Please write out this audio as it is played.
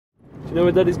you know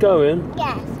where Daddy's going?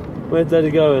 Yes. Where's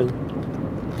Daddy going?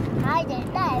 I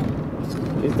don't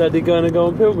know. Is Daddy going to go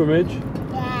on pilgrimage?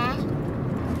 Yeah.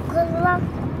 Because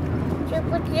you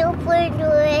put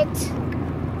it.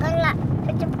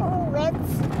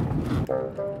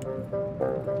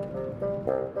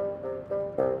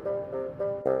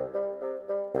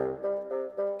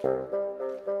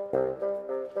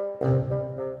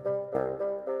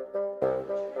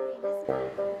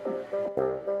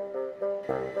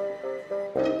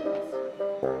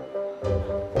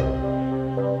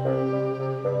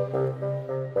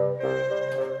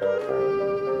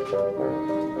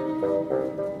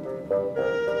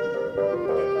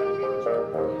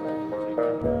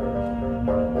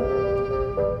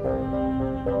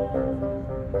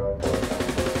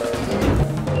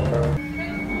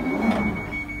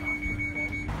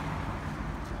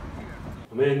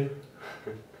 I'm in.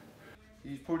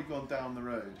 You've probably gone down the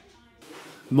road.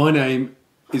 My name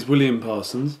is William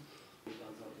Parsons.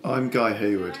 I'm Guy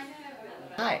Hayward.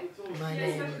 Hi, my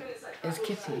name is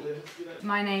Kitty.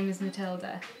 My name is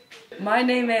Mathilda. My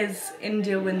name is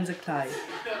India Windsor Clive.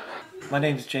 My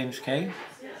name is James Keay.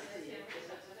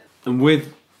 And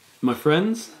with my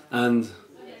friends and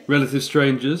relative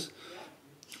strangers,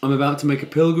 I'm about to make a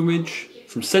pilgrimage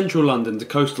from central London to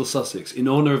coastal Sussex in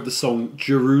honour of the song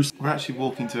Jerusalem. We're actually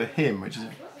walking to a hymn, which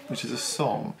is a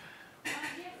song.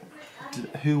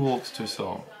 Who walks to a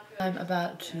song? I'm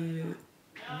about to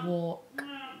walk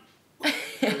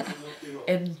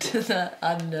into the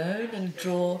unknown and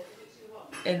draw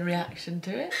in reaction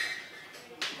to it.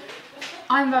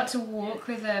 I'm about to walk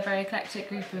with a very eclectic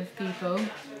group of people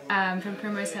from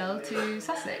Primrose Hill to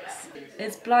Sussex.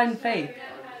 It's blind faith.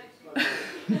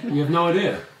 You have no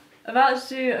idea? About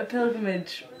to do a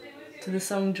pilgrimage to the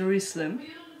song Jerusalem.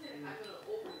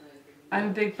 I'm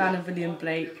a big fan of William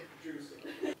Blake.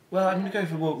 Well, I'm going to go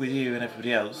for a walk with you and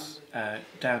everybody else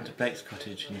down to Blake's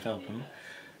cottage in Felpham,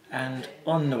 and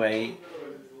on the way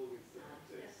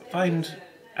find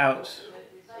out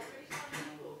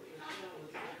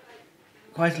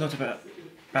quite a lot about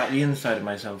the inside of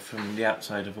myself from the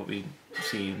outside of what we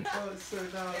see.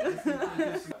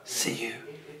 See you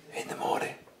in the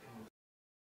morning.